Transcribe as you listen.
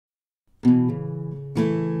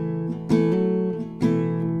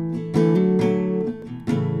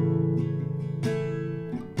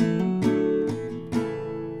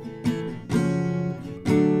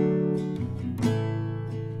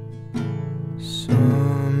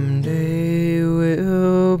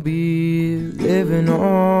sitting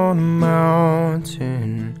on a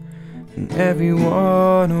mountain, and every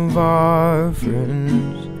one of our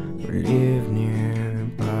friends will live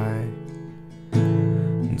nearby.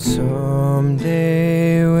 And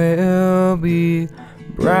someday we'll be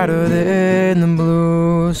brighter than the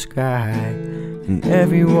blue sky, and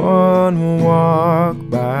everyone will walk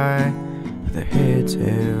by with their heads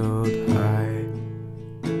held high.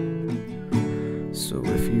 So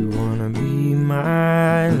if you wanna be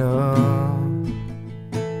my love,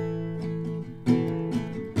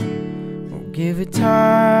 well, give it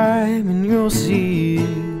time and you'll see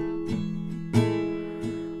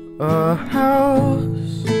a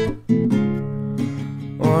house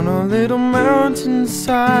on a little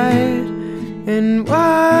mountainside in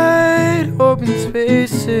wide open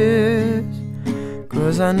spaces,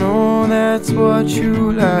 'cause I know that's what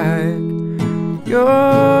you like.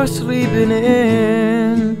 You're sleeping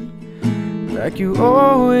in like you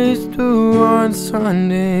always do on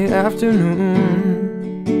Sunday afternoon.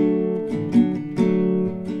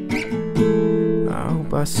 I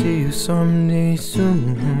hope I see you someday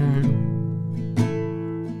soon.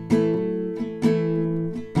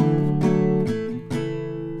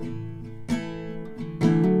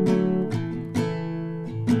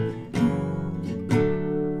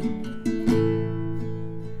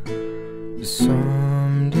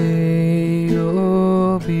 Someday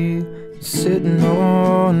you'll be sitting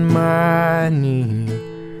on my knee,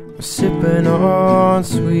 or sipping on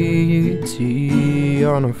sweet tea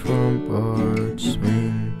on a front porch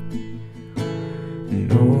swing.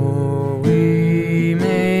 No, we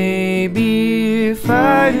may be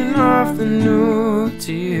fighting off the new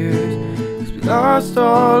tears, 'cause we lost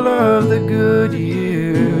all of the good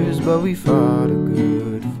years, but we fought a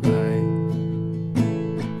good fight.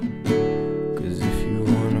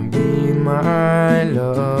 My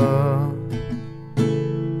love,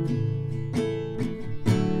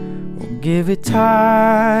 well, give it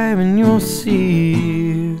time and you'll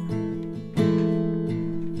see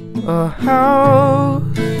a house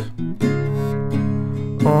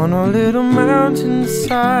on a little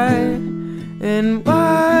mountainside in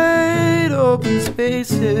wide open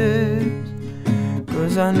spaces,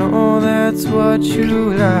 'cause I know that's what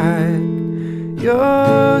you like.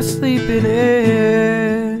 You're sleeping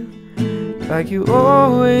in like you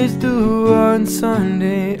always do on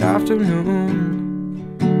Sunday afternoon.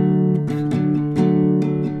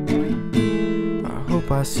 I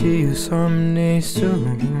hope I see you someday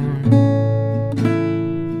soon.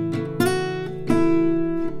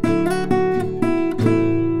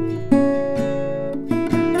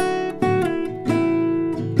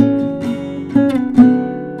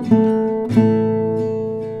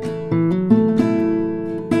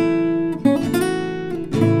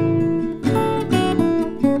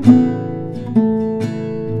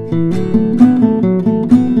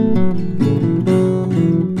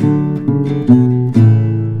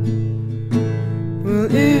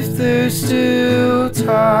 If there's still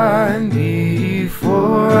time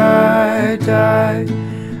before I die,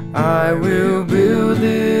 I will build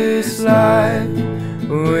this life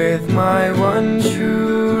with my one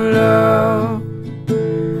true love.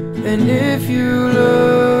 And if you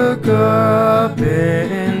look up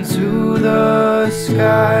into the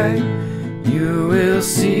sky, you will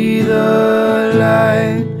see the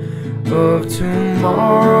light of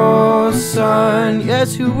tomorrow's sun.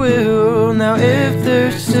 Yes, you will. Now if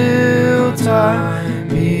there's still time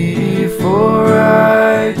before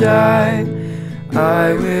I die,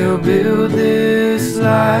 I will build this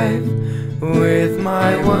life with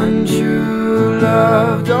my one true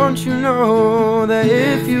love. Don't you know that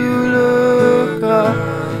if you look up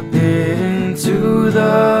into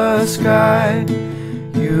the sky,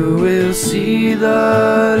 you will see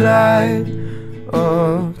the light